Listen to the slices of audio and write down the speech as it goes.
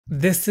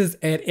This is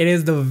it. It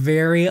is the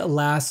very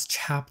last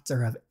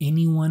chapter of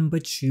Anyone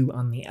But You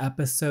on the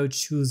episode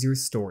Choose Your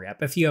Story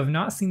Up. If you have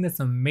not seen this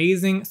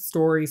amazing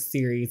story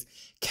series,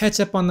 catch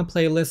up on the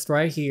playlist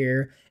right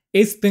here.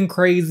 It's been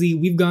crazy.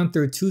 We've gone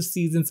through 2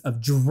 seasons of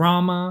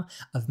drama,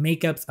 of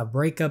makeups, of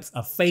breakups,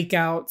 of fake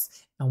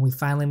outs, and we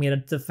finally made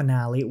it to the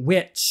finale,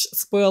 which,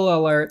 spoiler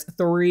alert,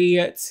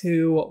 3,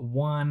 2,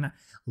 1,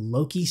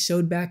 Loki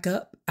showed back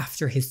up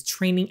after his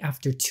training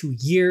after 2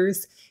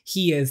 years.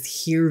 He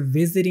is here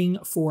visiting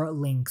for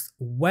Link's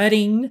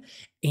wedding.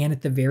 And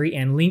at the very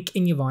end, Link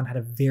and Yvonne had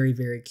a very,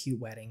 very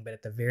cute wedding. But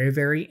at the very,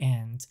 very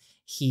end,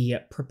 he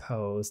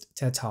proposed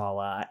to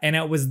Tala. And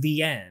it was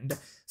the end.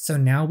 So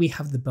now we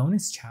have the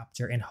bonus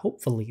chapter and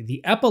hopefully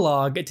the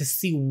epilogue to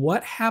see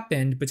what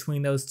happened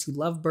between those 2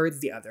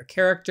 lovebirds, the other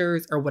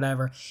characters, or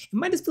whatever. It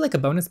might just be like a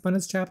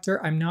bonus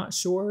chapter. I'm not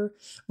sure.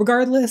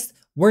 Regardless,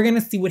 we're going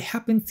to see what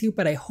happens here,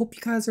 but I hope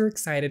you guys are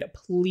excited.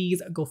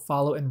 Please go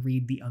follow and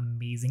read the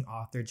amazing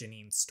author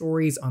Janine's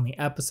stories on the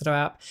episode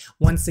app.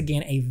 Once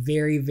again, a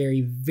very,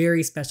 very,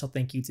 very special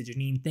thank you to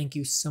Janine. Thank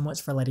you so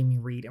much for letting me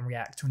read and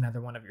react to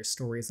another one of your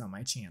stories on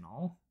my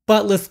channel.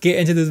 But let's get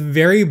into this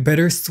very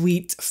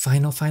bittersweet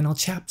final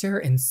chapter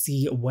and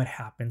see what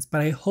happens.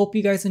 But I hope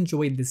you guys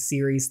enjoyed this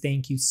series.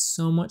 Thank you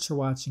so much for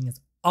watching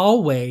as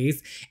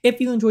always. If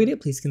you enjoyed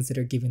it, please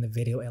consider giving the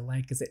video a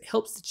like as it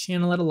helps the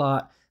channel out a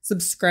lot.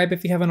 Subscribe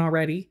if you haven't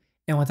already.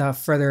 And without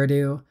further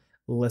ado,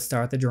 let's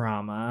start the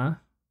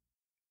drama.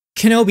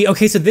 Kenobi.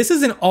 Okay, so this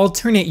is an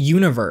alternate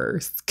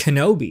universe.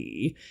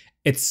 Kenobi.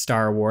 It's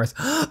Star Wars.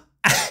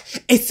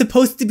 It's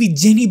supposed to be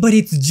Jenny, but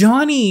it's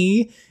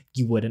Johnny.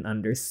 You wouldn't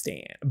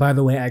understand. By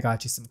the way, I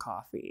got you some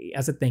coffee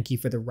as a thank you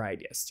for the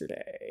ride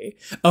yesterday.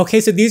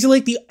 Okay, so these are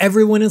like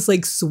everyone is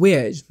like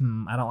switch.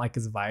 I don't like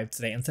his vibe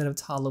today. Instead of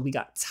Tala, we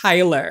got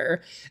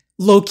Tyler.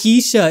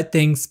 Lokisha,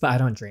 thanks, but I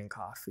don't drink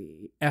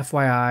coffee.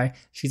 FYI,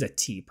 she's a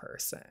tea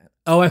person.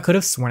 Oh, I could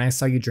have sworn I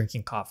saw you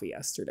drinking coffee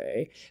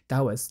yesterday.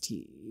 That was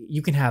tea.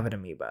 You can have it,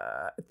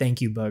 Amoeba. Thank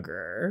you,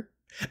 Booger.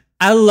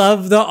 I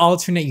love the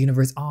alternate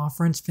universe. Aw,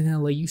 French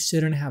vanilla, you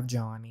shouldn't have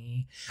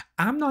Johnny.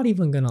 I'm not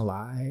even gonna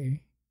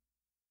lie.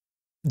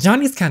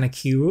 Johnny's kind of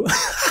cute.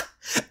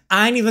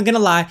 I ain't even gonna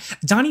lie.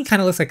 Johnny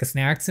kind of looks like a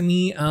snack to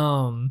me.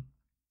 I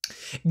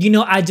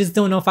just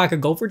don't know if I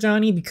could go for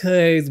Johnny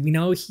because we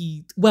know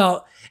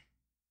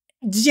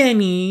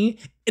Jenny,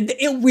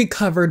 it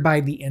recovered by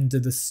the end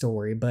of the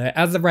story, but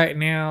as of right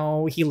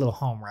now, he a little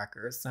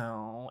homewrecker,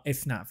 so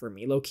it's not for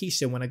me.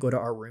 Lokisha, want to go to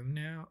our room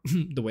now?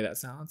 The way that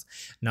sounds.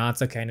 No,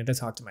 it's okay. I need to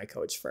talk to my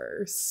coach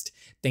first.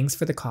 Thanks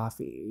for the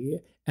coffee,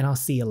 and I'll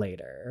see you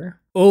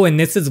later. Oh, and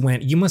this is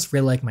when you must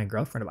really like my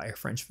girlfriend by your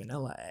French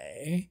vanilla.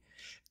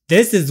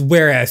 This is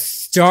where it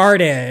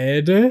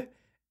started.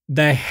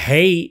 The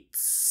hate.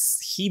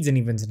 He didn't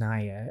even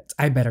deny it.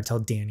 I better tell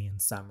Danny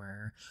and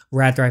Summer.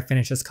 Rather I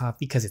finish this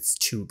coffee because it's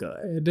too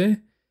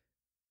good.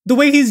 The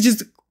way he's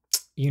just,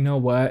 you know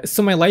what?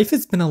 So my life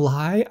has been a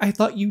lie? I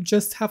thought you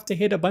just have to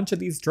hit a bunch of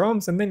these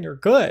drums and then you're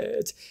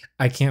good.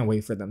 I can't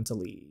wait for them to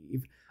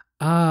leave.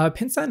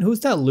 Pinsan, who's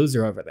that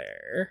loser over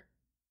there?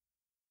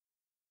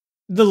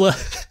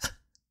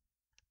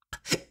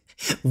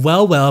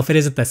 Well, if it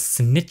isn't the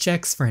snitch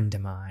ex-friend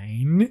of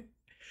mine.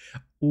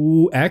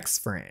 Ooh,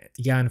 ex-friend.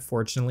 Yeah,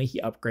 unfortunately,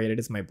 he upgraded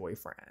as my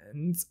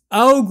boyfriend.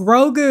 Oh,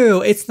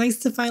 Grogu! It's nice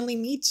to finally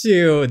meet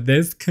you.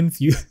 This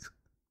confused.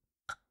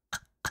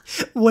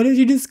 What did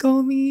you just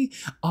call me?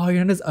 Oh,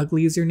 you're not as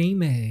ugly as your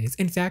name is.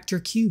 In fact, you're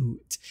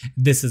cute.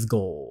 This is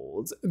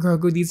gold.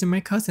 Grogu, these are my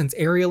cousins,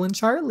 Ariel and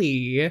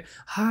Charlie.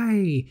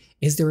 Hi.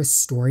 Is there a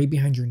story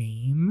behind your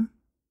name?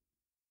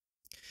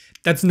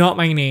 That's not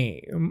my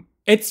name.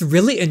 It's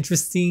really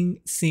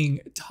interesting seeing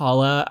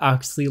Tala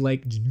actually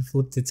like junior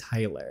flip to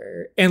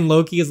Tyler and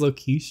Loki is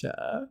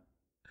Lokisha.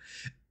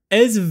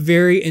 It's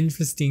very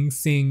interesting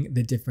seeing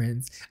the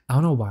difference. I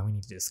don't know why we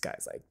need to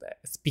disguise like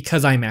this.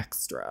 Because I'm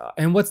extra.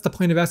 And what's the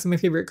point of asking my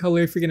favorite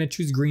color if you're going to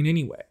choose green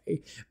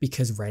anyway?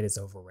 Because red is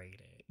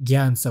overrated.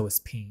 Yeah, and so is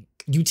pink.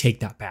 You take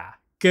that back.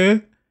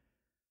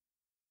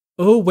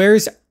 Oh,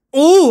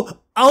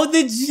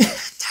 the gender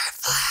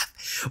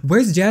flip.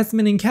 Where's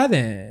Jasmine and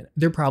Kevin?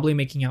 They're probably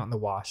making out in the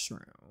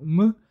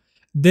washroom.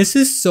 This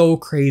is so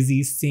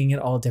crazy seeing it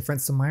all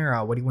different.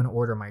 Samira, what do you want to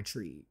order my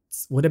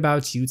treats? What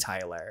about you,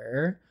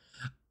 Tyler?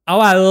 Oh,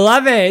 I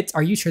love it.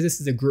 Are you sure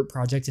this is a group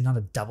project and not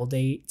a double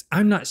date?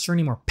 I'm not sure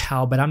anymore,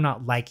 pal, but I'm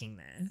not liking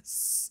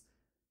this.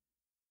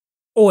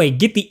 Oi,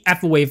 get the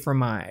F away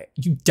from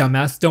you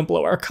dumbass, don't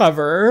blow our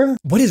cover.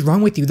 What is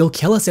wrong with you? They'll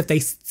kill us if they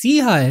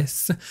see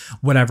us.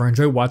 Whatever,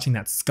 enjoy watching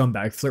that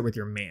scumbag flirt with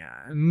your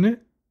man.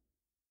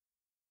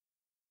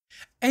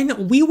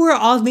 And we were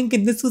all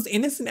thinking this was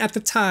innocent at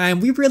the time.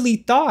 We really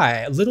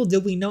thought. Little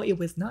did we know it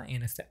was not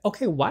innocent.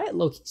 Okay, Wyatt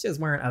Lokisha's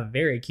wearing a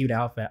very cute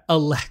outfit.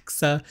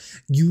 Alexa,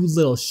 you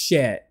little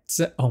shit.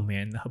 Oh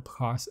man,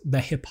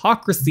 the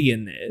hypocrisy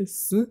in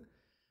this.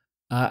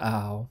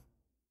 Uh-oh.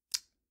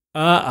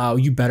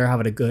 You better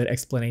have a good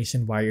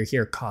explanation why you're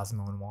here,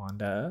 Cosmo and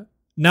Wanda.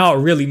 Now it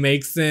really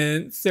makes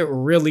sense. It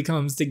really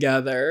comes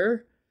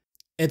together.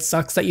 It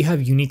sucks that you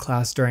have uni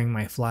class during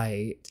my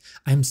flight.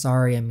 I'm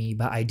sorry,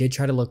 Amoeba. I did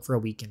try to look for a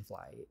weekend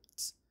flight.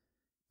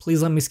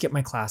 Please let me skip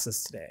my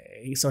classes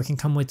today so I can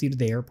come with you to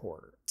the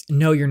airport.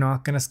 No, you're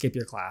not going to skip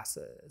your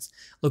classes.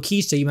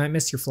 Lokisha, you might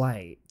miss your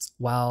flight.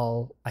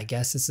 Well, I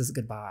guess this is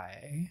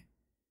goodbye.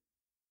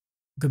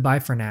 Goodbye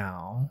for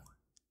now.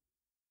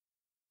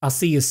 I'll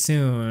see you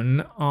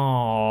soon.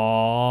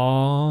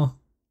 Aww.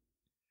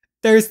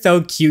 They're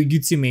so cute. You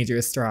two major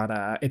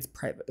Estrada. It's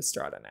private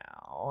Estrada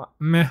now.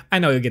 Meh, I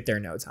know you'll get there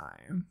in no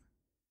time.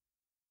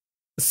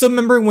 So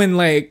remember when,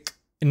 like,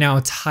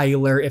 now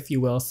Tyler, if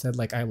you will, said,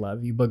 like, I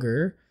love you,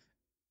 booger.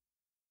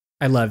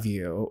 I love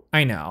you.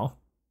 I know.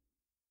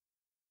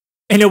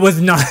 And it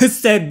was not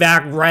said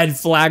back, red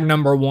flag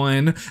number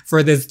 1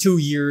 for this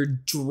 2-year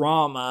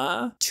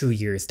drama. 2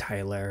 years,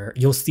 Tyler.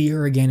 You'll see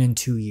her again in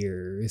 2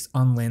 years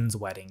on Lynn's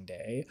wedding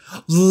day.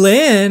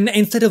 Lynn?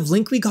 Instead of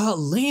Link, we got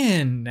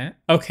Lynn.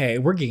 Okay,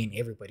 we're getting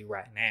everybody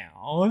right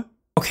now.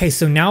 Okay,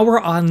 so now we're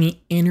on the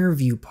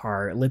interview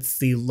part. Let's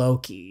see,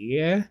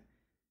 Loki.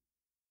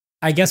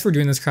 I guess we're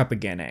doing this crap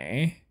again,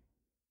 eh?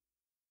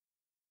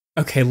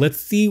 Okay, let's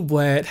see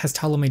what has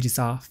Tala made you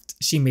soft.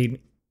 She made me.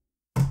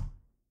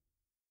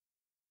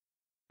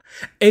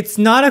 It's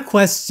not a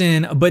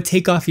question, but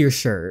take off your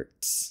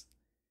shirt.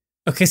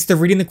 Okay, so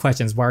they're reading the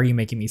questions. Why are you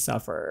making me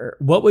suffer?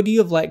 What would you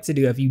have liked to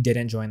do if you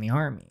didn't join the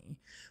army?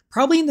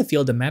 Probably in the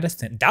field of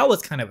medicine. That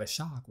was kind of a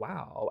shock.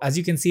 Wow. As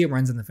you can see, it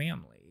runs in the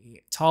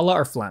family. Tala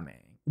or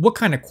Fleming? What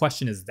kind of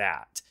question is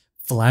that?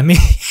 Fleming?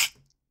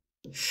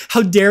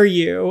 How dare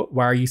you?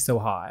 Why are you so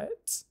hot?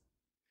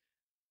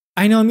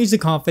 I know I'm usually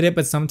confident,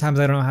 but sometimes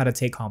I don't know how to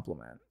take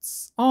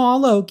compliments. Aw,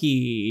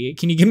 Loki.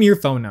 Can you give me your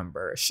phone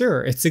number?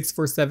 Sure, it's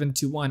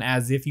 64721,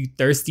 as if you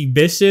thirsty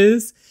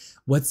bitches.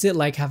 What's it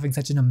like having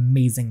such an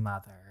amazing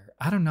mother?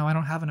 I don't know, I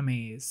don't have an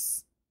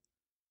amaze.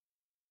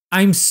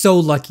 I'm so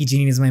lucky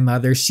Janine is my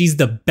mother. She's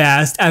the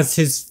best, as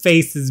his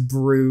face is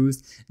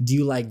bruised. Do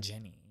you like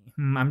Jenny?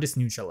 I'm just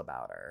neutral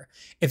about her.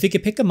 If you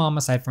could pick a mom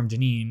aside from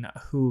Janine,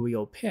 who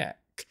you'll pick?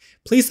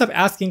 Please stop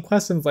asking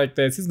questions like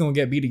this. He's gonna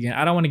get beat again.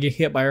 I don't want to get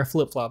hit by her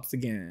flip-flops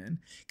again.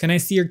 Can I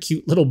see your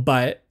cute little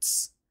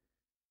butt?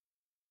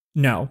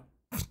 No.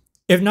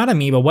 If not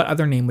Amoeba, what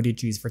other name would you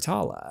choose for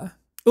Tala?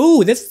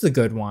 Ooh, this is a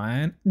good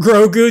one.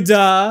 Grogu,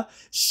 duh.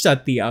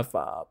 Shut the F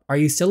up. Are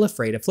you still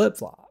afraid of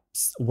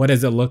flip-flops? What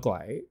does it look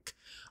like?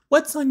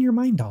 What's on your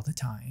mind all the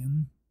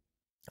time?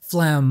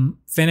 Flem,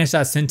 finish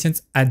that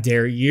sentence. I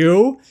dare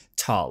you.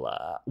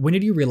 Tala, when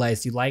did you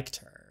realize you liked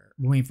her?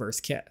 When we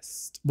first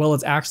kissed. Well,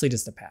 it's actually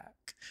just a peck.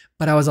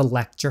 But I was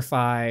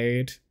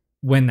electrified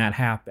when that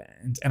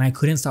happened, and I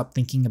couldn't stop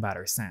thinking about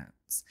her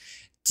since.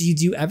 Did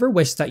you ever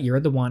wish that you're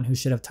the one who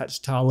should have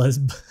touched Tala's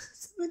butt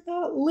with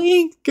that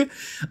link?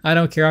 I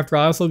don't care. After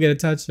all, I'll still get to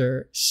touch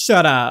her.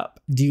 Shut up.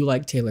 Do you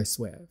like Taylor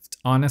Swift?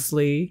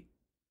 Honestly?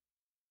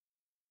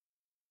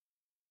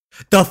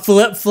 The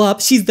flip-flop.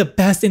 She's the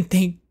best, and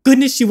thank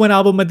goodness she won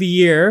Album of the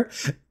Year.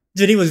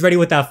 Jenny was ready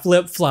with that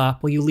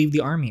flip-flop. Will you leave the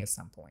army at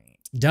some point?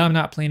 Duh, I'm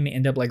not planning to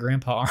end up like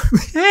Grandpa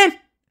Armin.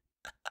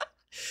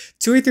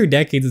 2 or 3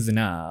 decades is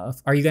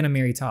enough. Are you gonna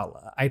marry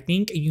Tala? I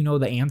think you know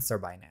the answer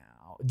by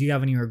now. Do you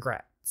have any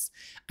regrets?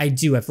 I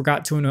do. I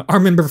forgot to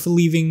remember for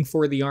leaving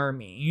for the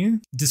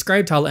army.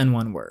 Describe Tala in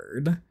 1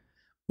 word.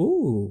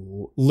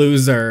 Ooh,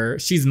 loser.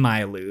 She's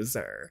my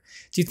loser.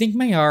 Do you think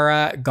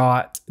Mayara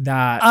got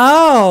that?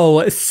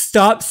 Oh,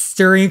 stop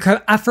stirring.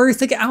 At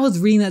first, like, I was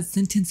reading that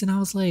sentence and I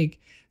was like,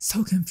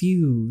 so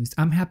confused.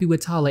 I'm happy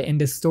with Tala in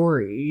this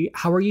story.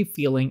 How are you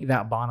feeling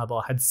that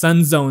Bonnabelle had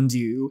sun-zoned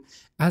you?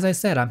 As I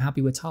said, I'm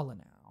happy with Tala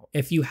now.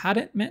 If you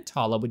hadn't met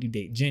Tala, would you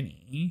date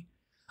Jenny?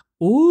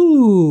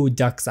 Ooh,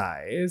 duck's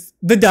eyes.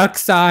 The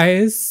duck's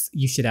eyes.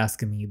 You should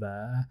ask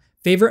Amoeba.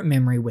 Favorite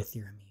memory with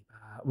your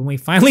Amoeba? When we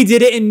finally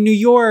did it in New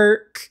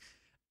York.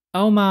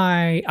 Oh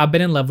my, I've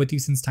been in love with you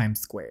since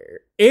Times Square.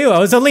 Ew, I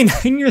was only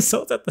 9 years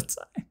old at the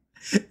time.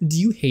 Do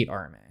you hate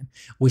Armin?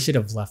 We should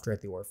have left her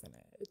at the orphanage.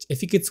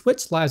 If you could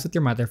switch lives with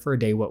your mother for a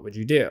day, what would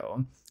you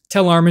do?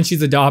 Tell Armin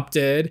she's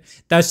adopted.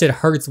 That shit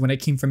hurts when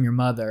it came from your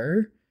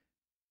mother.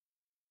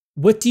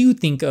 What do you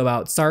think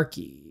about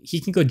Sarky?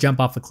 He can go jump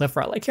off a cliff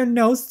right like here.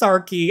 No,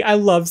 Sarky. I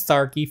love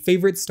Sarky.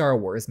 Favorite Star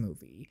Wars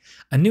movie?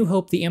 A New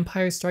Hope, The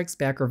Empire Strikes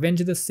Back, Revenge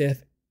of the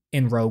Sith,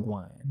 and Rogue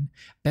One.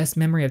 Best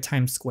memory of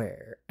Times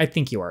Square? I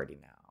think you already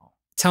know.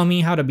 Tell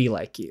me how to be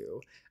like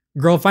you.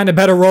 Girl, find a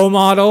better role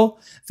model.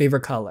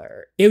 Favorite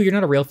color? Ew, you're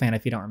not a real fan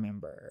if you don't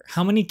remember.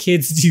 How many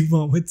kids do you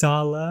want with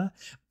Tala?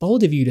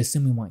 Bold of you to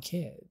assume we want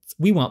kids.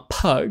 We want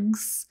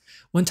pugs.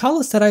 When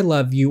Tala said I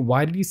love you,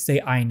 why did you say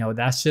I know?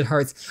 That shit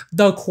hurts.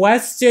 The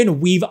question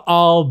we've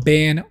all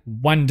been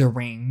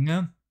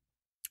wondering.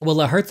 Well,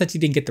 it hurts that you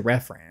didn't get the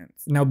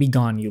reference. Now be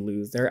gone, you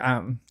loser.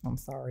 I'm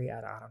sorry, I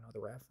don't know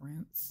the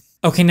reference.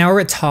 Okay, now we're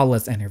at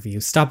Tala's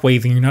interview. Stop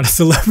waving, you're not a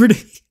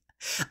celebrity.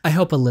 I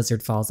hope a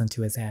lizard falls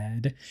into his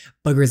head.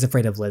 Booger's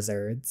afraid of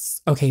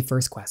lizards. Okay,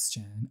 first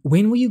question.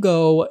 When will you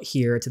go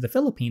here to the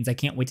Philippines? I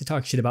can't wait to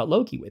talk shit about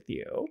Loki with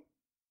you.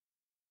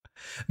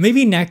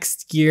 Maybe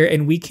next year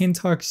and we can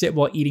talk shit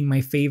while eating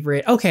my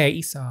favorite. Okay,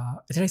 Esau.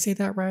 Did I say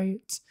that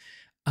right?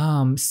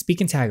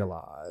 Speaking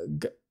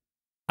Tagalog.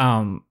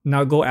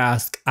 Now go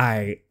ask,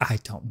 I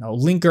don't know,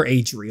 Link or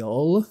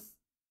Adriel.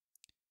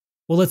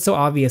 Well, it's so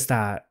obvious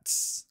that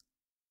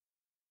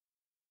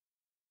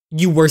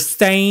you were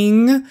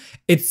saying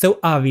it's so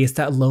obvious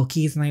that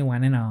Loki is my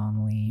one and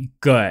only.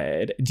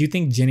 Good. Do you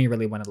think Jenny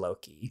really wanted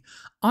Loki?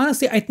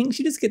 Honestly, I think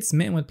she just gets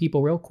smitten with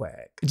people real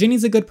quick.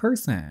 Jenny's a good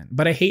person,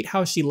 but I hate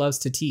how she loves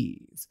to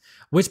tease.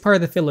 Which part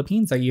of the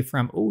Philippines are you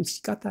from? Oh,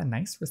 she got that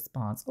nice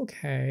response.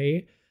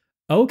 Okay.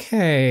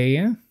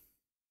 Okay.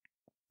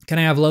 Can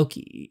I have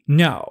Loki?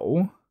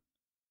 No.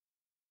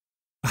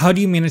 How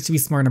do you manage to be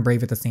smart and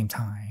brave at the same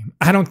time?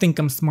 I don't think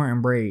I'm smart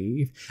and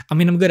brave. I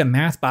mean, I'm good at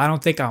math, but I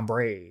don't think I'm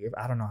brave.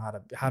 I don't know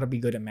how to be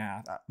good at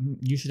math.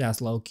 You should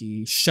ask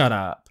Loki. Shut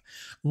up.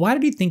 Why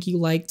did you think you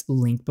liked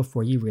Link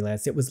before you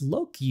realized it was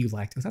Loki you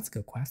liked? Because that's a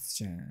good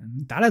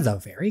question. That is a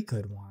very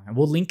good one.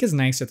 Well, Link is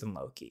nicer than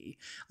Loki.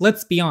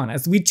 Let's be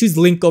honest. We choose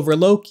Link over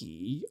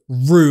Loki.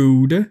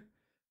 Rude.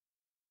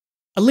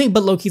 Link,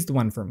 but Loki's the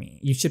one for me.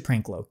 You should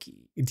prank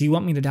Loki. Do you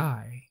want me to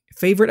die?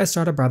 Favorite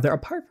Estrada brother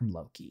apart from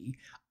Loki?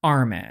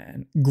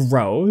 Armin.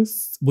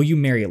 Gross. Will you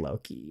marry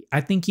Loki?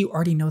 I think you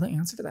already know the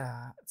answer to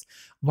that.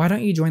 Why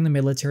don't you join the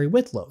military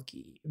with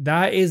Loki?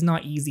 That is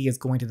not easy as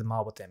going to the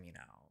mall with him, you know.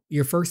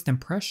 Your first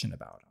impression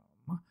about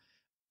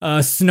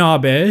him.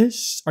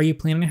 Snobbish. Are you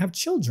planning to have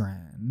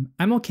children?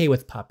 I'm okay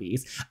with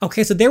puppies.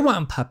 Okay, so they're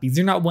wanting puppies.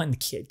 They're not wanting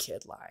the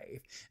kid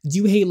life. Do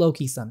you hate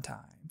Loki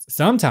sometimes?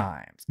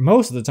 Sometimes.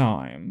 Most of the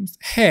times.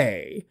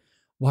 Hey,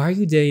 why are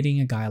you dating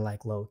a guy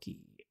like Loki?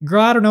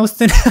 Girl, I don't know,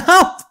 send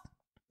help.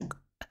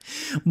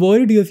 What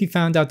would you do if you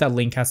found out that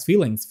Link has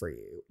feelings for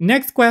you?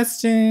 Next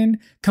question.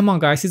 Come on,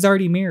 guys, he's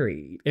already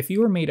married. If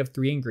you were made of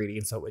 3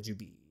 ingredients, what would you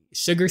be?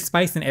 Sugar,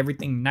 spice, and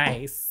everything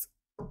nice.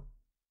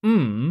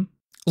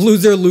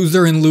 Loser,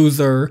 loser, and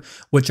loser.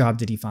 What job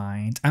did he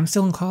find? I'm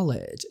still in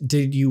college.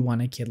 Did you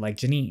want a kid like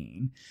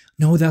Janine?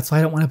 No, that's why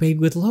I don't want a baby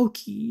with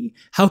Loki.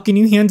 How can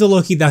you handle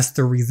Loki? That's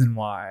the reason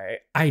why.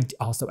 I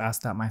also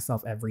ask that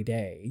myself every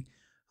day.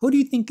 Who do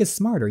you think is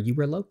smarter, you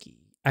or Loki?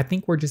 I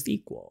think we're just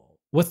equal.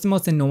 What's the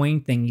most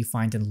annoying thing you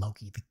find in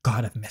Loki, the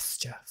god of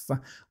mischief?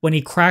 When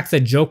he cracks a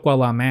joke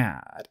while I'm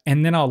mad,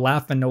 and then I'll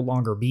laugh and no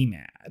longer be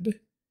mad.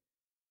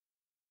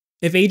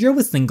 If Adriel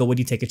was single, would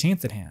you take a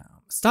chance at him?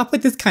 Stop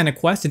with this kind of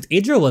questions.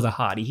 Adriel was a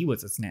hottie, he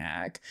was a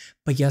snack.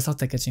 But yes, I'll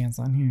take a chance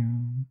on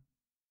him.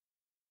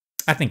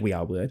 I think we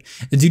all would.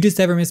 Did you just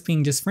ever miss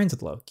being just friends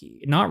with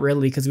Loki? Not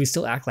really, because we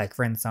still act like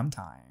friends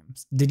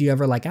sometimes. Did you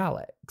ever like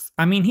Alex?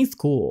 I mean, he's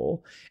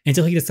cool.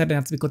 Until he decided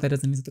not to be cool. That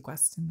doesn't answer the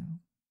question, though.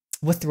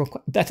 What's the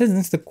that doesn't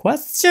answer the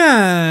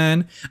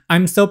question.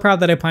 I'm so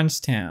proud that I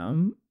punched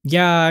him.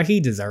 Yeah,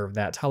 he deserved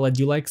that. Tala,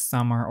 do you like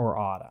summer or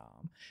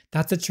autumn?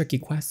 That's a tricky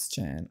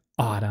question.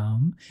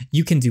 Autumn.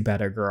 You can do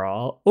better,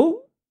 girl.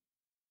 Oh.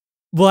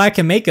 Well, I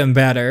can make him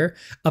better.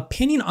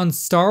 Opinion on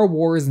Star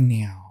Wars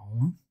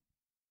now.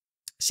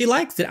 She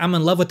likes it. I'm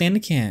in love with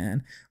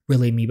Anakin.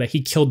 Really me, but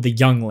he killed the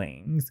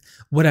younglings.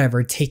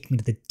 Whatever, take me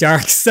to the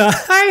dark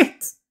side.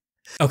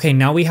 Okay,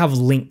 now we have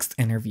Link's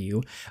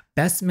interview.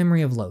 Best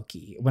memory of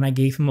Loki, when I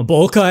gave him a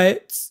bowl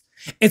cut.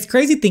 It's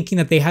crazy thinking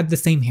that they had the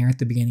same hair at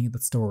the beginning of the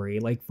story,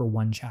 like for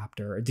one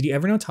chapter. Did you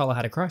ever know Tala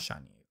had a crush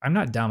on you? I'm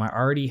not dumb, I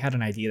already had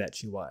an idea that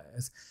she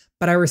was.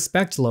 But I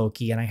respect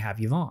Loki and I have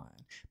Yvonne.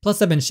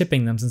 Plus I've been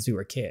shipping them since we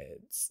were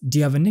kids. Do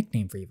you have a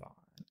nickname for Yvonne?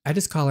 I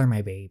just call her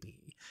my baby.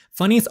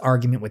 Funniest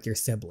argument with your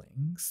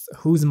siblings.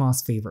 Who's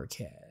Mom's favorite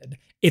kid?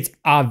 It's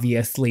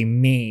obviously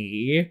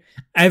me.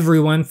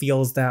 Everyone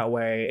feels that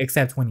way,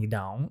 except when you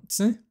don't.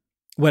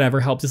 Whatever,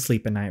 helps you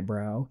sleep at night,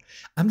 bro.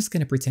 I'm just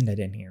gonna pretend I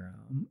didn't hear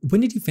him.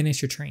 When did you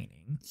finish your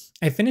training?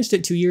 I finished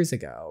it 2 years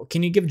ago.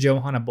 Can you give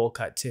Johan a bowl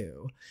cut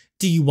too?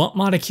 Do you want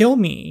Ma to kill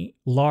me?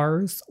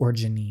 Lars or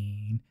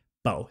Janine?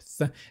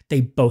 Both.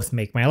 They both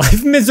make my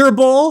life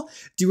miserable.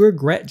 Do you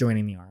regret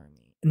joining the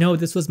army? No,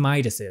 this was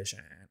my decision.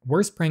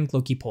 Worst prank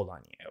Loki pulled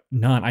on you?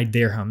 None. I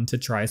dare him to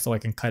try so I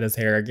can cut his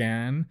hair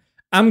again.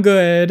 I'm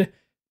good.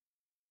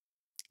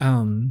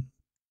 Oh,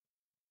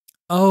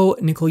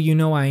 Nicole, you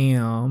know I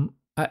am.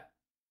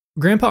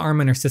 Grandpa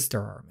Armin or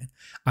Sister Armin?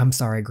 I'm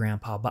sorry,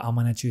 Grandpa, but I'm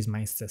gonna choose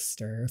my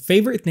sister.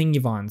 Favorite thing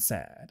Yvonne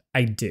said?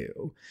 I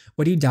do.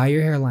 What do you dye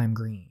your hair lime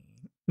green?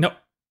 No.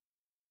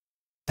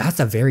 That's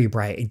a very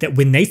bright.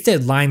 When they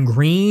said lime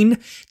green,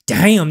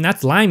 damn,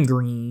 that's lime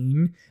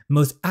green.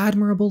 Most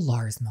admirable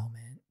Lars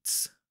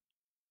moments.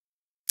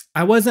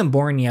 I wasn't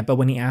born yet, but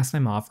when he asked my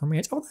mom for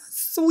marriage, oh,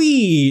 that's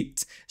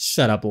sweet.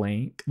 Shut up,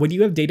 Link. Would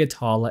you have dated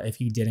Tala if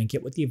you didn't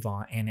get with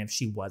Yvonne and if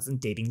she wasn't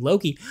dating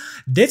Loki?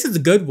 This is a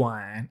good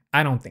one.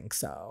 I don't think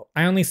so.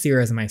 I only see her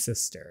as my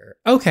sister.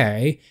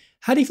 Okay.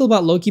 How do you feel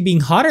about Loki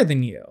being hotter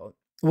than you?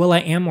 Well,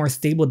 I am more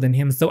stable than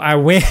him, so I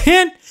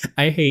win.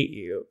 I hate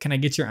you. Can I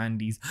get your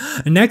undies?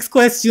 Next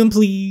question,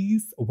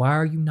 please. Why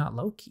are you not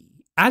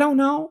Loki? I don't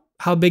know.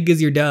 How big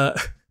is your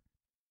duck?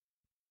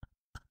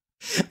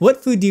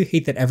 What food do you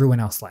hate that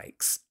everyone else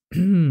likes?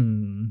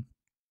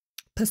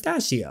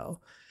 Pistachio.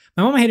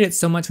 My mom hated it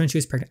so much when she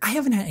was pregnant. I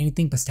haven't had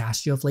anything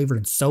pistachio flavored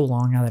in so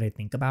long now that I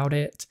think about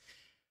it.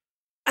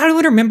 I don't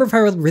even remember if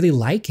I would really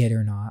like it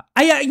or not.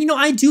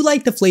 I do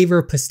like the flavor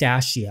of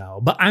pistachio,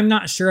 but I'm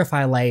not sure if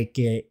I like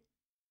it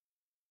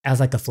as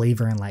like a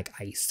flavor in like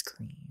ice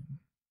cream.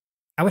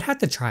 I would have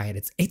to try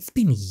it. It's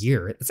been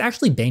years. It's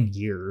actually been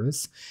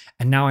years,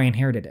 and now I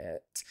inherited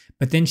it.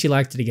 But then she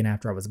liked it again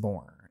after I was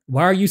born.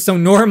 Why are you so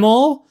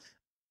normal?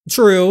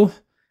 True.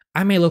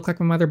 I may look like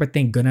my mother, but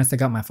thank goodness I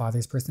got my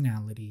father's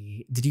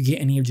personality. Did you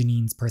get any of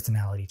Janine's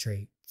personality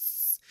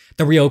traits?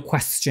 The real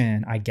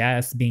question, I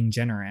guess, being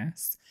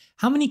generous.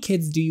 How many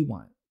kids do you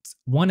want?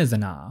 One is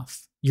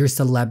enough. Your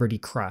celebrity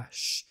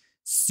crush.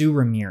 Sue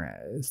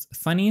Ramirez.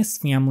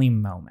 Funniest family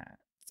moment.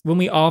 When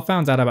we all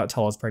found out about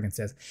Tala's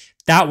pregnancies,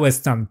 that was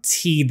some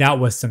tea. That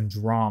was some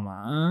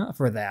drama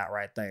for that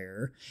right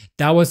there.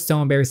 That was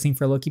so embarrassing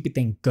for Loki, but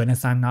thank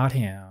goodness I'm not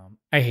him.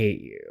 I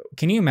hate you.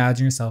 Can you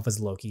imagine yourself as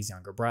Loki's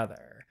younger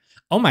brother?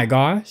 Oh my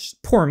gosh,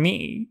 poor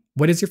me.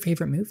 What is your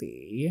favorite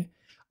movie?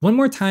 One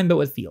More Time, but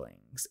with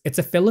feelings. It's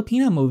a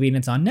Filipino movie and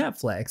it's on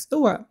Netflix.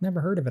 Oh, I've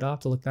never heard of it. I'll have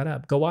to look that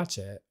up. Go watch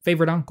it.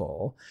 Favorite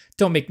uncle?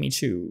 Don't make me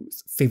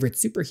choose. Favorite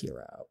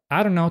superhero?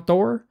 I don't know,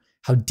 Thor?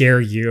 How dare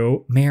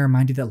you? May I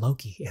remind you that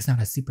Loki is not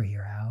a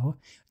superhero?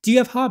 Do you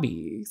have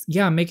hobbies?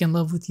 Yeah, making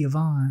love with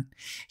Yvonne.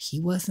 He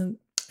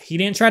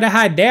didn't try to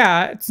hide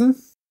that.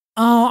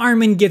 Oh,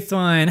 Armin gets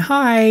one.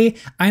 Hi,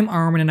 I'm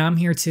Armin and I'm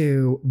here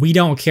too. We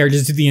don't care,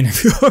 just do the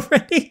interview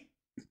already.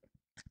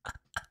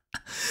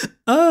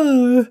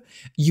 Oh,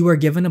 you are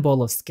given a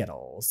bowl of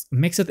Skittles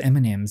mixed with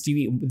M&Ms. Do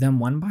you eat them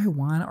one by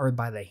one or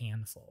by the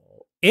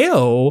handful?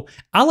 Ew,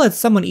 I'll let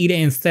someone eat it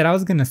instead. I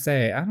was gonna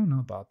say, I don't know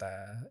about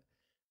that.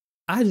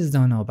 I just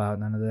don't know about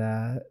none of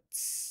that.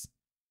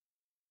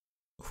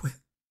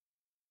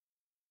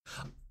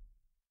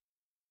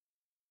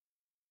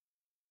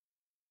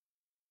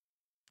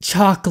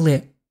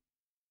 Chocolate.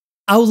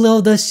 How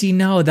little does she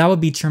know? That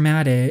would be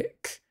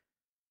traumatic.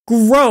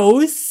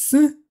 Gross.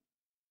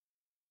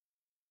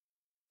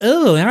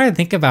 Oh, now I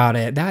think about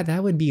it,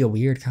 that would be a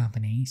weird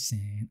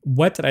combination.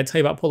 What did I tell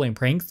you about pulling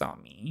pranks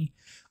on me?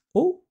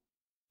 Oh,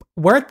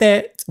 worth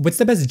it. What's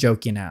the best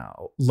joke you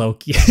know?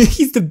 Loki.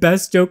 He's the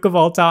best joke of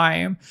all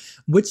time.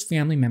 Which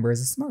family member is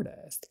the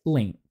smartest?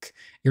 Link.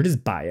 You're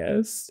just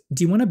biased.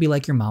 Do you want to be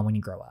like your mom when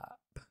you grow up?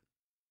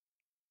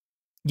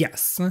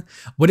 Yes.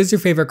 What is your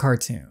favorite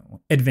cartoon?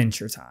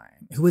 Adventure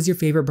Time. Who is your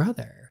favorite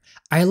brother?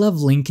 I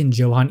love Link and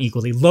Johan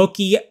equally.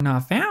 Loki,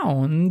 not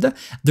found.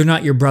 They're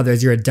not your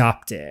brothers, you're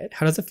adopted.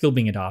 How does it feel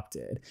being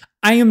adopted?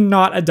 I am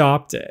not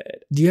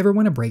adopted. Do you ever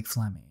want to break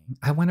Fleming?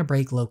 I want to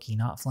break Loki,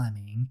 not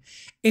Fleming.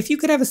 If you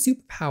could have a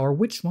superpower,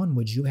 which one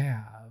would you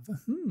have?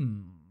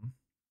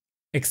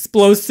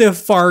 Explosive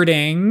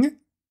farting.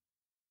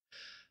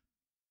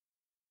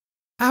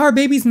 How are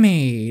babies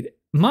made?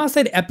 Ma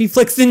said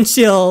Epiflix and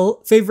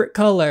chill. Favorite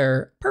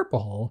color?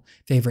 Purple.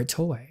 Favorite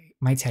toy?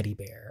 My teddy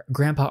bear.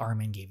 Grandpa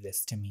Armin gave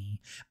this to me,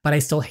 but I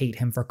still hate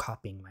him for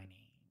copying my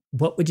name.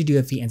 What would you do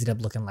if he ended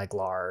up looking like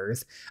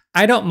Lars?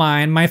 I don't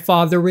mind. My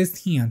father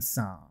was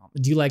handsome.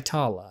 Do you like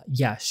Tala?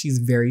 Yes, she's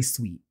very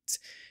sweet.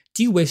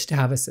 Do you wish to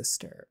have a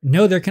sister?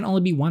 No, there can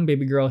only be one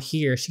baby girl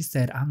here. She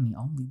said, I'm the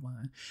only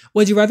one.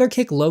 Would you rather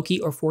kick Loki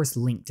or force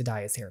Link to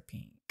dye his hair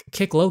pink?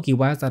 Kick Loki,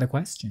 why is that a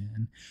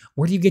question?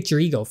 Where do you get your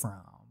ego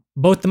from?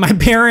 Both of my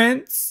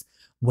parents.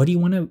 What do you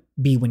want to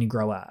be when you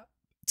grow up?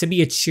 To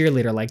be a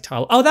cheerleader like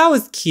Tala. Oh, that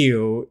was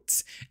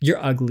cute.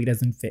 Your ugly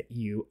doesn't fit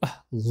you. Ugh,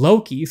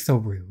 Loki, so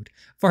rude.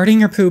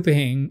 Farting or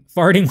pooping?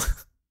 Farting.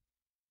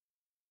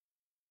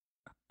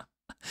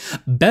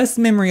 Best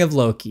memory of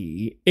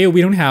Loki. Ew,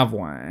 we don't have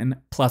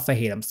one. Plus, I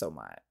hate him so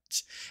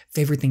much.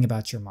 Favorite thing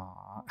about your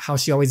mom? How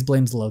she always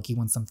blames Loki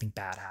when something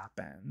bad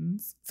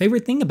happens.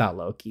 Favorite thing about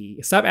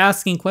Loki? Stop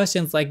asking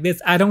questions like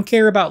this. I don't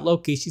care about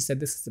Loki. She said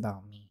this is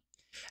about me.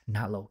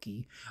 Not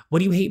Loki. What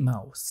do you hate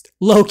most?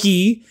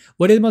 Loki.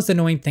 What is the most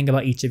annoying thing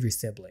about each of your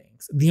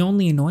siblings? The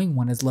only annoying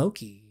one is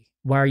Loki.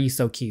 Why are you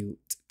so cute?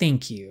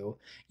 Thank you.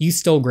 You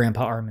stole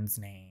Grandpa Armin's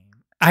name.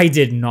 I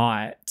did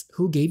not.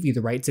 Who gave you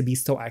the right to be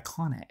so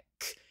iconic?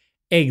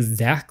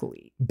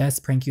 Exactly.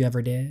 Best prank you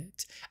ever did?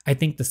 I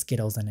think the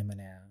Skittles and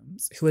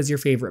M&Ms. Who is your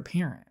favorite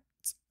parent?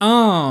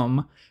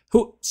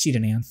 Who? She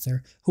didn't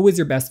answer. Who is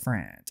your best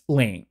friend?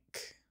 Link.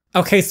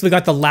 Okay, so we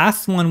got the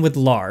last one with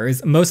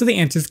Lars. Most of the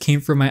answers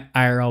came from my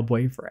IRL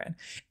boyfriend.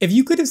 If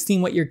you could have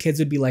seen what your kids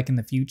would be like in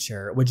the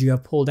future, would you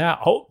have pulled out?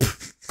 Oh,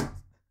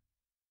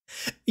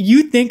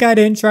 you think I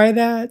didn't try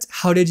that?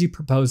 How did you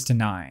propose to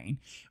 9?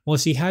 Well,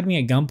 she had me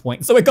at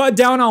gunpoint, so I got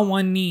down on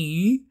one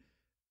knee.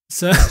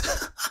 So,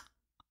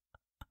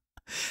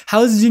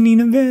 how's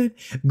Janine in bed?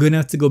 Good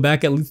enough to go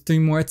back at least 3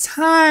 more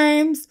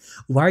times.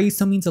 Why are you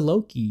so mean to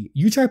Loki?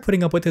 You try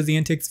putting up with his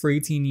antics for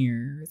 18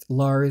 years.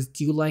 Lars,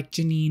 do you like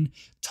Janine,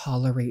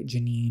 tolerate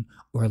Janine,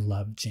 or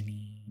love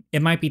Janine?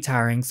 It might be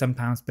tiring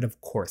sometimes, but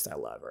of course I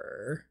love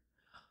her.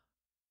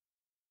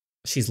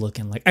 She's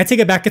looking like, I take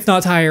it back, it's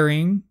not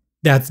tiring.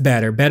 That's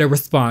better. Better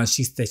response.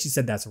 She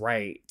said that's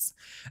right.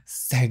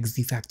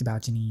 Sexy fact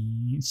about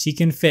Janine. She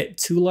can fit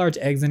 2 large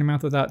eggs in her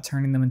mouth without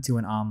turning them into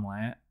an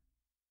omelet.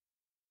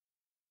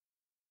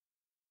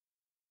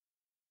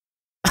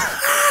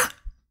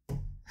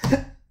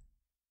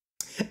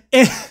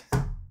 If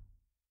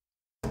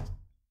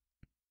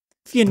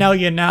you know,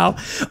 you know.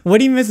 What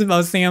do you miss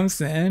about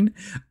Samson?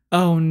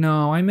 Oh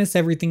no, I miss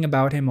everything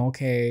about him.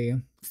 Okay.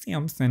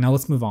 Samson, now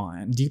let's move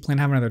on. Do you plan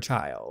to have another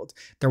child?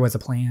 There was a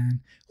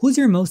plan. Who's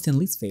your most and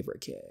least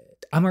favorite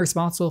kid? I'm a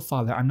responsible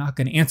father. I'm not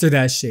going to answer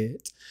that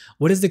shit.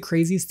 What is the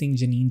craziest thing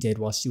Janine did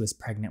while she was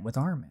pregnant with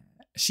Armin?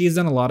 She has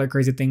done a lot of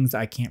crazy things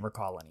I can't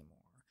recall anymore.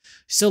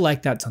 She's still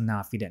like that till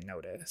now if you didn't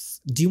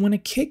notice. Do you want to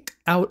kick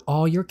out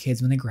all your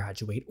kids when they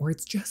graduate, or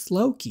it's just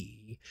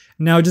Loki?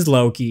 No, just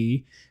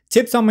Loki.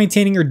 Tips on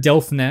maintaining your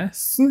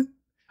DILFness.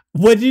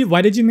 Why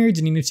did you marry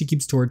Janine if she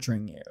keeps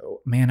torturing you?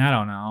 Man, I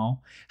don't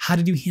know. How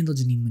did you handle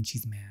Janine when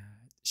she's mad?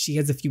 She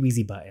has a few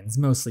easy buttons,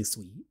 mostly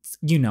sweets.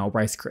 You know,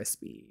 Rice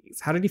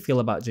Krispies. How did you feel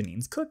about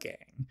Janine's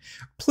cooking?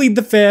 Plead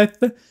the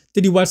fifth.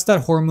 Did you watch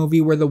that horror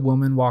movie where the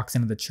woman walks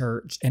into the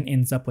church and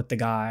ends up with the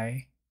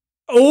guy?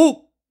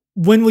 Oh!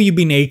 When will you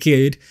be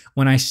naked?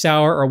 When I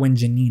shower or when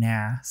Janine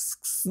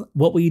asks?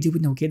 What will you do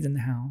with no kids in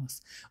the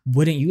house?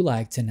 Wouldn't you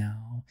like to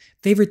know?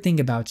 Favorite thing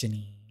about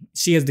Janine?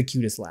 She has the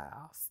cutest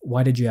laugh.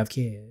 Why did you have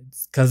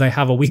kids? Because I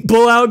have a weak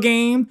pull-out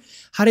game?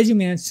 How did you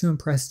manage to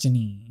impress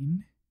Janine?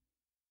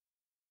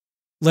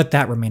 Let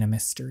that remain a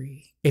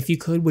mystery. If you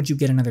could, would you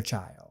get another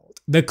child?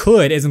 The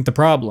could isn't the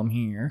problem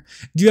here.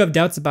 Do you have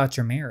doubts about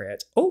your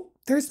marriage? Oh,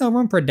 there's no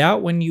room for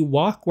doubt when you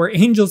walk where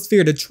angels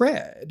fear to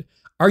tread.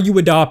 Are you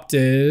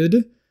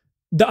adopted?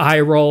 The eye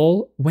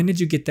roll. When did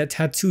you get that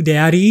tattoo,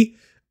 daddy?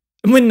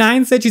 When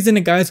Nine said she's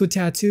into guys with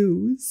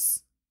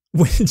tattoos.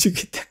 When did you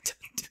get that tattoo?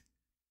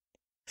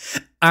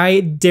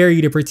 I dare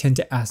you to pretend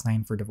to ask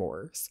Nine for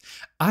divorce.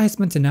 I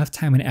spent enough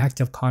time in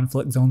active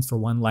conflict zones for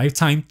one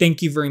lifetime.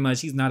 Thank you very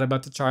much. He's not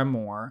about to try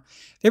more.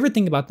 Favorite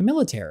thing about the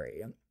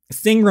military?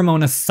 Seeing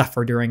Ramona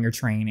suffer during your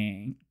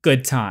training.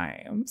 Good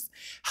times.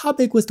 How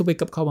big was the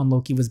wake-up call when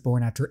Loki was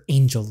born after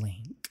Angel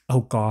Link?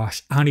 Oh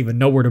gosh, I don't even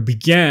know where to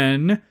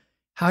begin.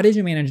 How did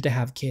you manage to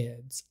have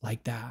kids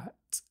like that?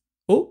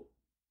 Oh,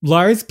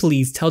 Lars,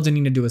 please tell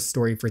Janine to do a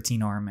story for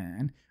Teen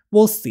Armin.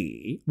 We'll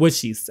see what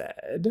she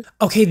said.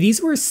 Okay, these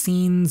were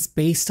scenes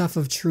based off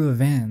of true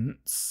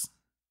events.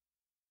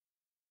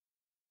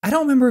 I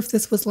don't remember if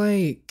this was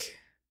like,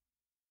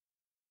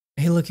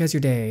 hey, look, how's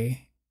your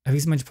day? Have you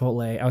seen my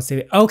Chipotle? I would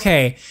say,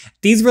 okay,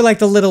 these were like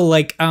the little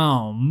like,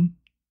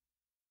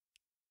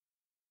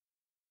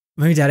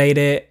 maybe dad ate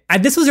it.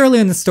 This was early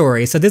in the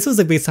story, so this was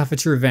like based off a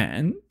true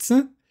event.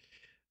 Did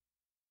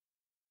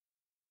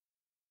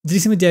you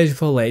see my dad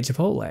Chipotle?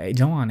 Chipotle,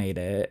 Joanne ate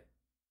it.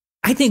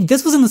 I think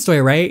this was in the story,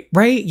 right?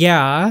 Right?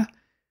 Yeah.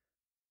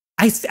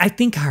 I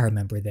think I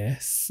remember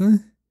this.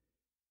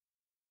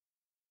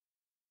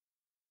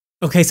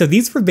 Okay, so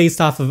these were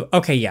based off of,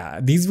 okay, yeah,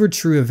 these were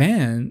true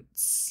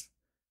events.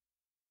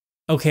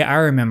 Okay, I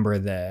remember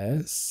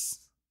this.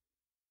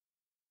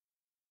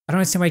 I don't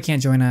understand why you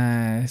can't join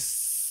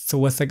us. So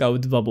what's the go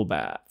with the bubble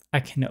bath? I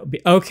cannot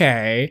be,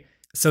 okay.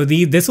 So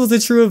this was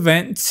a true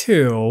event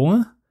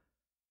too.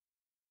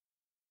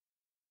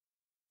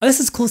 Oh, this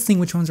is cool seeing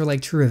which ones are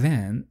like true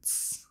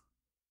events.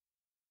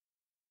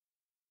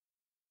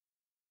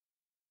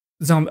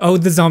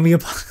 The zombie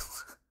apocalypse.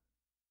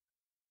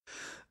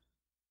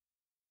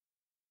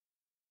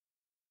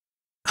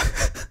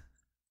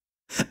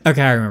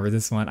 Okay, I remember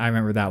this one. I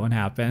remember that one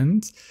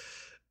happened.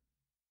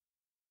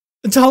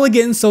 Tala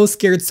getting so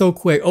scared so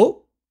quick.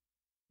 Oh,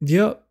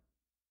 yep.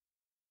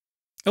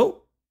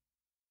 Oh.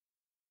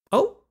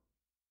 Oh.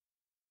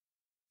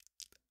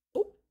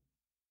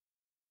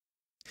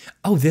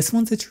 Oh, this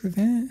one's a true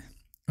event?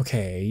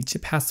 Okay,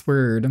 chip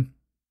password.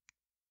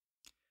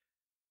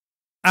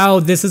 Oh,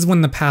 this is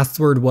when the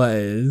password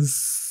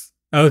was.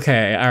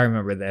 Okay, I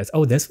remember this.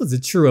 Oh, this was a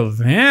true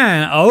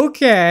event.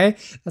 Okay.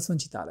 That's when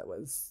she thought it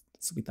was.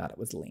 So we thought it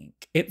was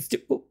Link.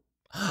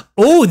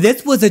 Oh,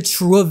 this was a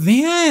true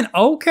event.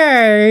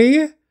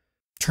 Okay.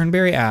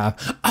 Turnberry app.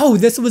 Oh,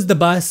 this was the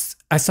bus.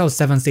 I saw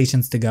 7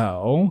 stations to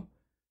go.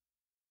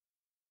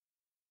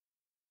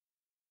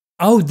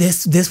 Oh,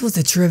 this was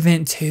a true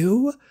event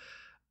too?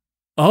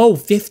 Oh,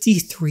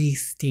 53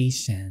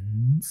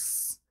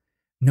 stations.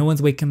 No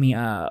one's waking me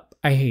up.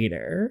 I hate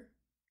her.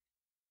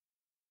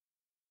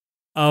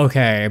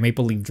 Okay,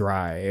 Maple Leaf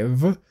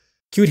Drive.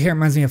 Cute hair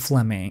reminds me of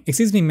Fleming.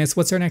 Excuse me, miss,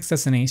 what's our next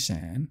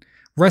destination?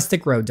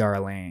 Rustic Road,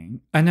 darling.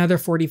 Another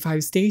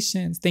 45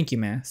 stations. Thank you,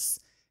 miss.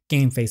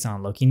 Game face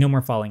on, Loki. No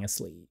more falling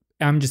asleep.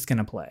 I'm just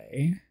gonna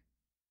play.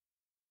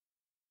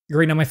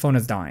 Right now my phone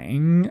is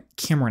dying.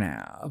 Camera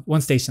nav.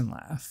 1 station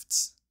left.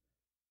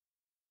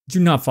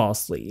 Do not fall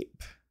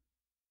asleep.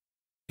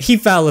 He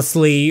fell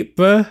asleep.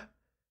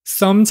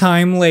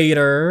 Sometime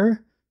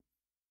later.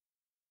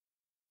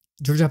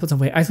 George Appleton,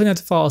 wait. I still have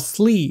to fall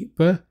asleep.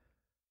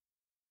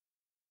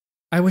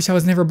 I wish I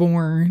was never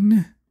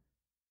born.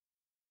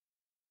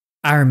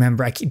 I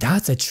remember.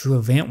 That's a true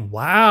event.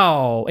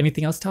 Wow.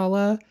 Anything else,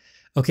 Tala?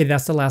 Okay,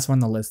 that's the last one on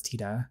the list,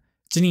 Tita.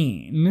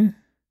 Janine.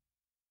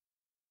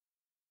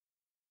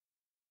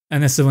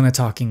 And this is when the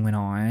talking went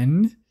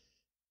on.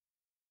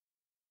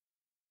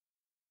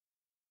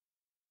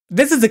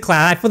 This is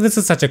I feel this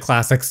is such a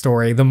classic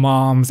story. The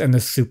moms and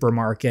the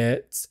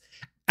supermarket.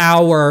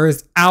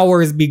 Hours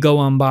be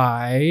going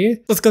by.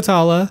 Let's go,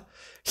 Tala.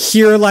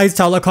 Here lies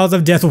Tala, cause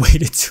of death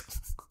waited too.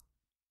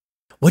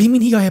 What do you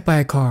mean he got hit by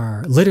a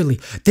car? Literally.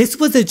 This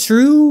was a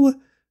true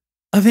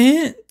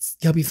event.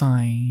 You'll be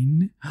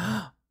fine.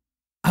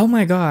 Oh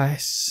my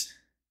gosh.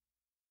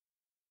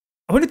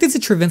 I wonder if these are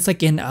true events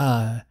like in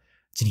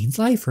Janine's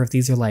life, or if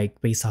these are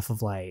like based off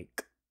of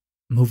like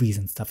movies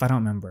and stuff. I don't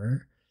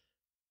remember.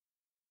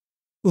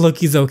 Look,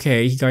 he's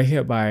okay. He got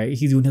hit by,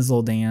 he's doing his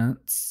little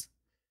dance.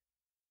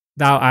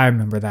 That, I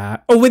remember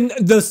that. Oh, when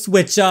the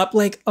switch up,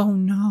 like, oh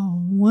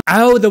no.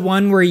 Oh, the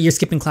one where you're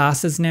skipping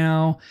classes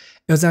now.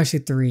 It was actually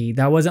 3.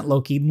 That wasn't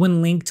Loki.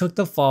 When Link took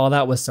the fall,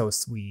 that was so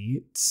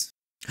sweet.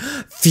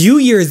 Few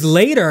years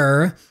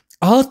later,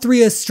 all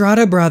 3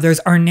 Estrada brothers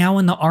are now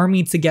in the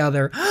army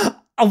together.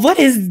 What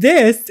is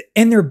this?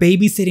 And they're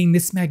babysitting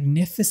this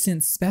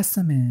magnificent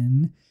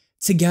specimen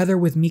together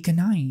with Mika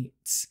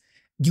Knight.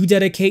 You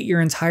dedicate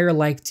your entire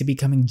life to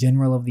becoming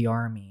general of the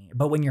army,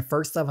 but when your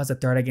first love has a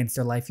threat against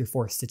your life, you're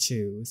forced to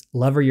choose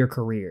love or your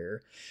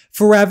career.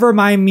 Forever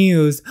my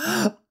muse.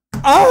 Oh,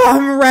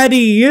 I'm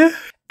ready.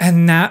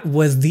 And that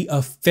was the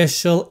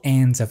official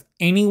end of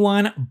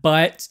Anyone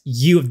But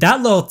You.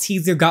 That little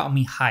teaser got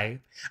me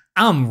hyped.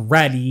 I'm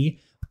ready.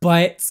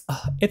 But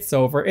it's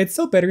over. It's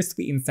so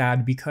bittersweet and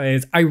sad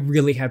because I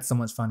really had so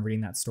much fun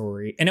reading that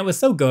story. And it was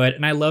so good.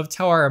 And I loved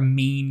how our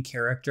main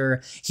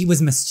character, he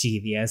was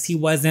mischievous. He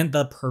wasn't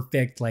the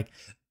perfect, like,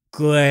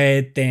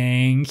 good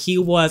thing. He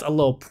was a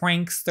little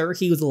prankster.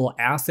 He was a little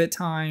ass at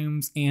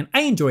times. And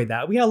I enjoyed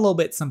that. We had a little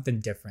bit something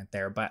different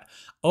there. But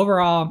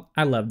overall,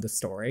 I loved the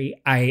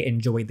story. I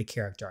enjoyed the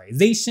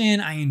characterization.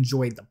 I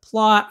enjoyed the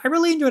plot. I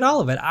really enjoyed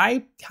all of it.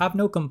 I have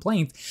no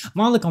complaints.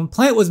 My only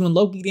complaint was when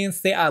Loki didn't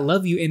say I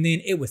love you and then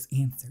it was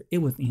answered. It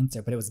was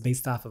answered, but it was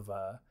based off of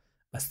a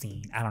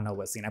scene. I don't know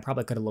what scene. I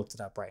probably could have looked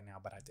it up right now,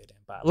 but I didn't.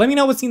 But let me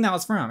know what scene that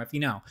was from if you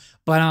know.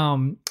 But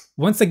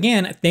once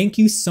again, thank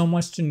you so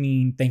much,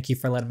 Janine. Thank you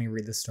for letting me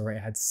read this story.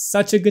 I had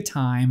such a good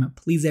time.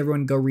 Please,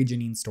 everyone, go read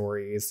Janine's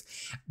stories.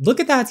 Look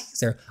at that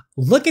teaser.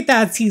 Look at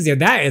that teaser.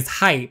 That is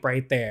hype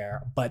right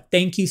there. But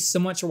thank you so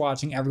much for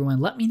watching, everyone.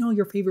 Let me know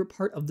your favorite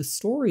part of the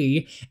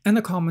story in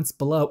the comments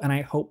below, and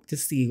I hope to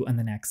see you in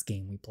the next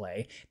game we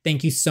play.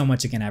 Thank you so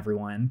much again,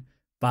 everyone.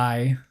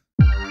 Bye.